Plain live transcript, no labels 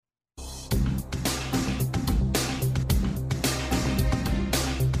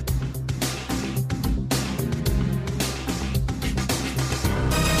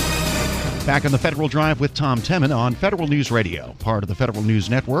Back on the Federal Drive with Tom Temin on Federal News Radio, part of the Federal News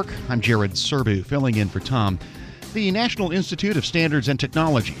Network. I'm Jared Serbu, filling in for Tom. The National Institute of Standards and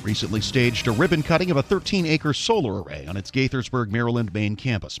Technology recently staged a ribbon cutting of a 13-acre solar array on its Gaithersburg, Maryland main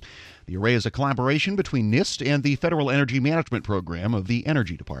campus. The array is a collaboration between NIST and the Federal Energy Management Program of the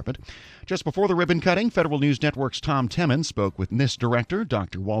Energy Department. Just before the ribbon cutting, Federal News Network's Tom Temin spoke with NIST Director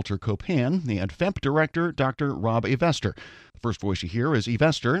Dr. Walter Copan and FEMP Director Dr. Rob Evester. The first voice you hear is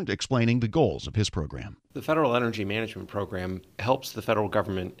Evester explaining the goals of his program. The Federal Energy Management Program helps the federal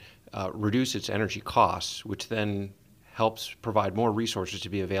government reduce its energy costs, which then helps provide more resources to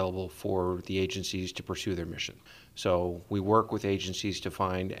be available for the agencies to pursue their mission. So we work with agencies to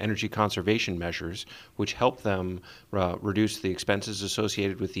find energy conservation measures which help them reduce the expenses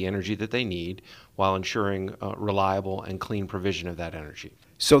associated with the energy that they need while ensuring reliable and clean provision of that energy.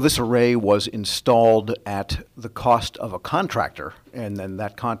 So this array was installed at the cost of a contractor, and then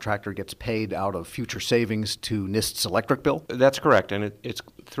that contractor gets paid out of future savings to NIST's electric bill? That's correct, and it's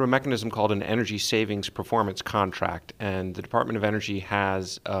through a mechanism called an Energy Savings Performance Contract, and the Department of Energy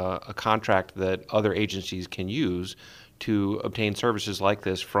has a contract that other agencies can use to obtain services like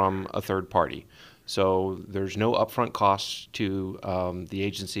this from a third party. So there's no upfront costs to the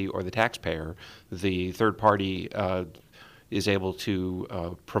agency or the taxpayer. The third party is able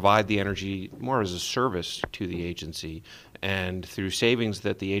to provide the energy more as a service to the agency, and through savings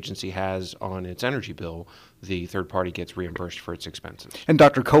that the agency has on its energy bill, the third party gets reimbursed for its expenses. And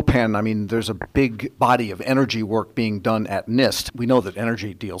Dr. Copan, I mean, there's a big body of energy work being done at NIST. We know that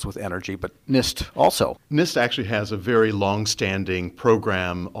energy deals with energy, but NIST also. NIST actually has a very long-standing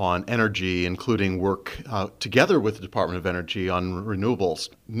program on energy, including work together with the Department of Energy on renewables.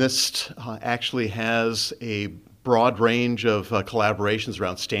 NIST actually has a broad range of collaborations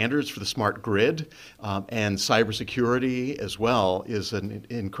around standards for the smart grid, and cybersecurity as well is an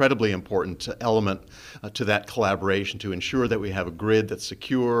incredibly important element to that collaboration to ensure that we have a grid that's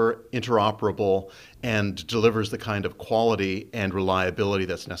secure, interoperable, and delivers the kind of quality and reliability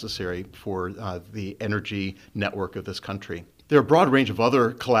that's necessary for the energy network of this country. There are a broad range of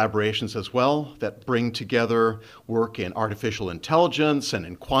other collaborations as well that bring together work in artificial intelligence and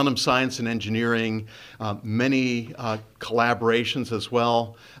in quantum science and engineering, many collaborations as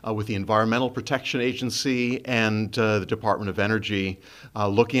well with the Environmental Protection Agency and the Department of Energy,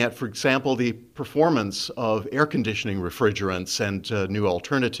 looking at, for example, the performance of air conditioning refrigerants and new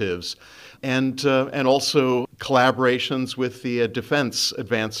alternatives. And also collaborations with the Defense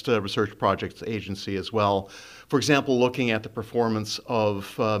Advanced Research Projects Agency as well. For example, looking at the performance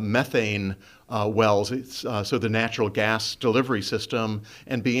of methane wells, so the natural gas delivery system,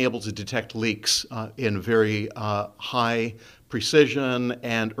 and being able to detect leaks in very high precision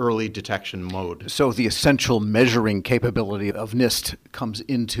and early detection mode. So the essential measuring capability of NIST comes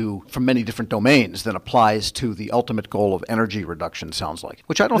into from many different domains that applies to the ultimate goal of energy reduction, sounds like,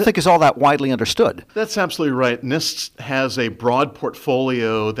 which I don't think is all that widely understood. That's absolutely right. NIST has a broad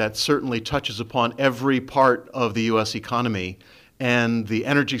portfolio that certainly touches upon every part of the U.S. economy. And the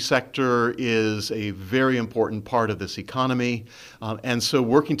energy sector is a very important part of this economy. And so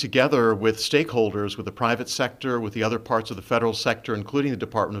working together with stakeholders, with the private sector, with the other parts of the federal sector, including the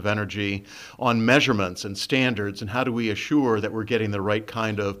Department of Energy, on measurements and standards and how do we assure that we're getting the right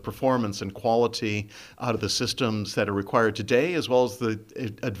kind of performance and quality out of the systems that are required today, as well as the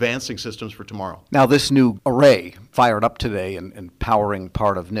advancing systems for tomorrow. Now, this new array fired up today and powering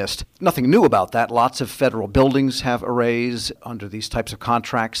part of NIST, nothing new about that. Lots of federal buildings have arrays under these types of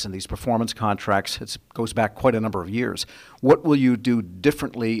contracts and these performance contracts. It goes back quite a number of years. What will you do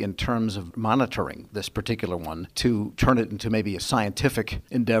differently in terms of monitoring this particular one to turn it into maybe a scientific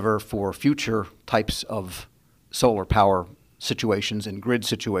endeavor for future types of solar power situations and grid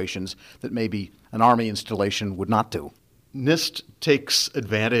situations that maybe an Army installation would not do? NIST takes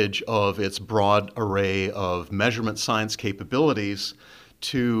advantage of its broad array of measurement science capabilities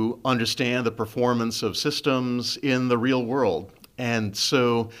to understand the performance of systems in the real world. And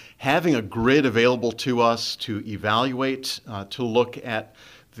so having a grid available to us to evaluate, to look at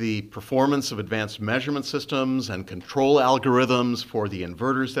the performance of advanced measurement systems and control algorithms for the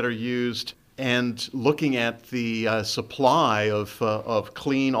inverters that are used, and looking at the supply of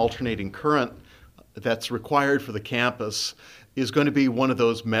clean alternating current that's required for the campus is going to be one of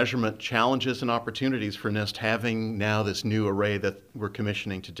those measurement challenges and opportunities for NIST, having now this new array that we're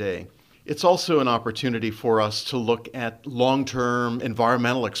commissioning today. It's also an opportunity for us to look at long-term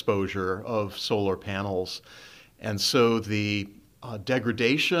environmental exposure of solar panels. And so the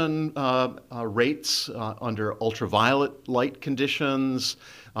degradation rates under ultraviolet light conditions,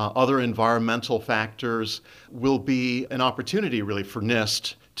 other environmental factors will be an opportunity really for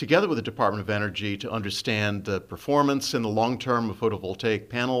NIST together with the Department of Energy to understand the performance in the long term of photovoltaic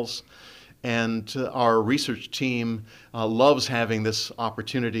panels. And our research team loves having this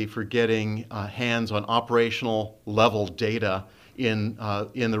opportunity for getting hands on operational level data in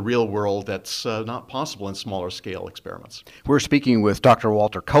the real world that's not possible in smaller scale experiments. We're speaking with Dr.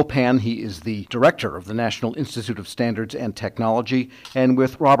 Walter Copan. He is the director of the National Institute of Standards and Technology, and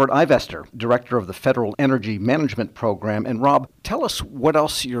with Robert Ivester, director of the Federal Energy Management Program. And Rob, tell us what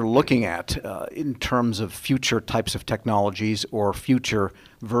else you're looking at in terms of future types of technologies or future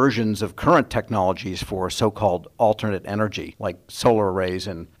versions of current technologies for so-called alternate energy, like solar arrays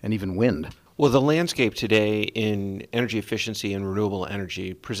and even wind. Well, the landscape today in energy efficiency and renewable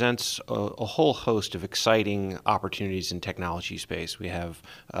energy presents a whole host of exciting opportunities in technology space. We have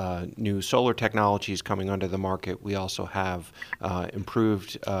new solar technologies coming onto the market. We also have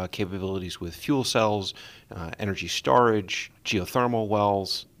improved capabilities with fuel cells, energy storage, geothermal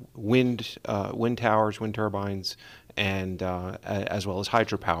wells, wind towers, wind turbines, and as well as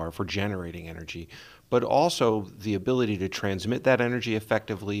hydropower for generating energy, but also the ability to transmit that energy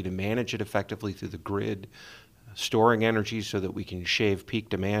effectively, to manage it effectively through the grid, storing energy so that we can shave peak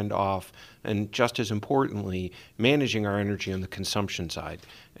demand off, and just as importantly, managing our energy on the consumption side.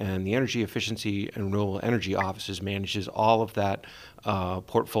 And the Energy Efficiency and Renewable Energy Offices manages all of that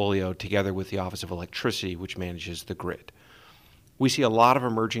portfolio together with the Office of Electricity, which manages the grid. We see a lot of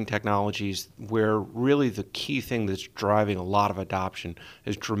emerging technologies where really the key thing that's driving a lot of adoption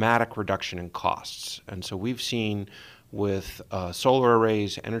is dramatic reduction in costs. And so we've seen with solar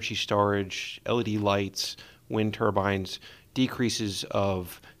arrays, energy storage, LED lights, wind turbines, decreases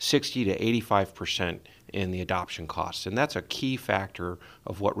of 60 to 85% in the adoption costs. And that's a key factor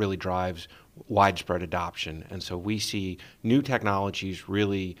of what really drives widespread adoption. And so we see new technologies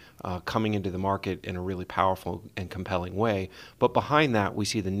really coming into the market in a really powerful and compelling way. But behind that, we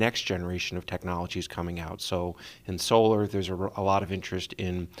see the next generation of technologies coming out. So in solar, there's a lot of interest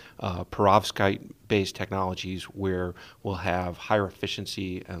in perovskite-based technologies where we'll have higher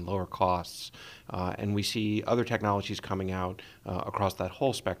efficiency and lower costs. And we see other technologies coming out across that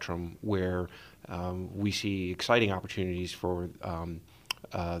whole spectrum where we see exciting opportunities for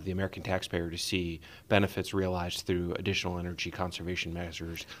the American taxpayer to see benefits realized through additional energy conservation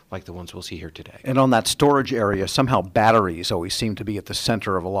measures like the ones we'll see here today. And on that storage area, somehow batteries always seem to be at the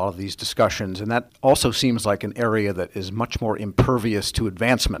center of a lot of these discussions, and that also seems like an area that is much more impervious to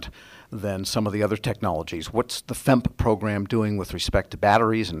advancement than some of the other technologies. What's the FEMP program doing with respect to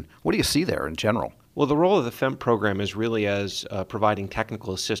batteries, and what do you see there in general? Well, the role of the FEMP program is really as providing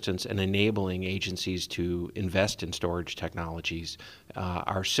technical assistance and enabling agencies to invest in storage technologies.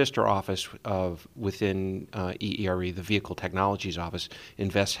 Our sister office within EERE, the Vehicle Technologies Office,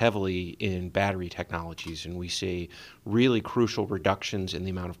 invests heavily in battery technologies, and we see really crucial reductions in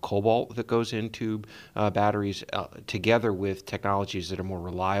the amount of cobalt that goes into batteries, together with technologies that are more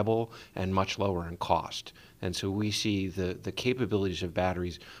reliable and much lower in cost. And so we see the capabilities of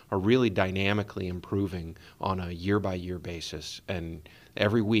batteries are really dynamically improving on a year-by-year basis. And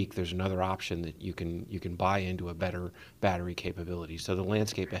every week there's another option that you can buy into a better battery capability. So the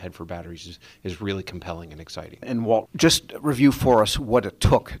landscape ahead for batteries is really compelling and exciting. And Walt, just review for us what it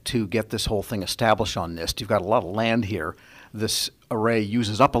took to get this whole thing established on NIST. You've got a lot of land here. This array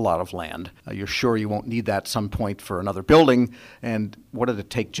uses up a lot of land. You're sure you won't need that at some point for another building. And what did it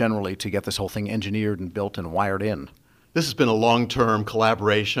take generally to get this whole thing engineered and built and wired in? This has been a long-term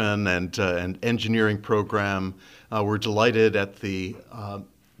collaboration and engineering program. We're delighted at the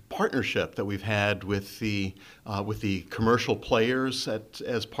partnership that we've had with the commercial players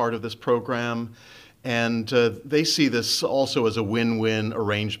as part of this program. And they see this also as a win-win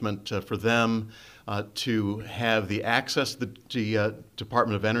arrangement for them to have the access to the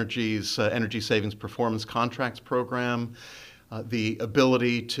Department of Energy's Energy Savings Performance Contracts program, the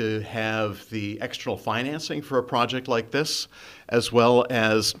ability to have the external financing for a project like this, as well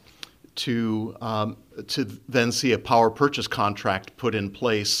as to then see a power purchase contract put in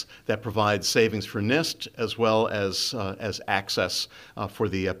place that provides savings for NIST as well as access for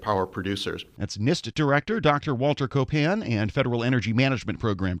the power producers. That's NIST Director Dr. Walter Copan and Federal Energy Management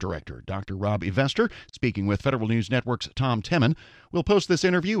Program Director Dr. Rob Ivester speaking with Federal News Network's Tom Temin. We'll post this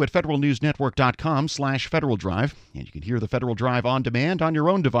interview at federalnewsnetwork.com/Federal Drive, and you can hear the Federal Drive on demand on your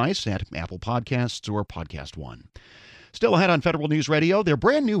own device at Apple Podcasts or Podcast One. Still ahead on Federal News Radio, they're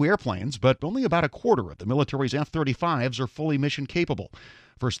brand new airplanes, but only about a quarter of the military's F-35s are fully mission capable.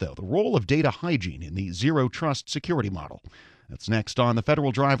 First, though, the role of data hygiene in the Zero Trust security model. That's next on the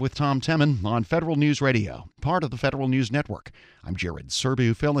Federal Drive with Tom Temin on Federal News Radio, part of the Federal News Network. I'm Jared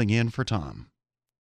Serbu filling in for Tom.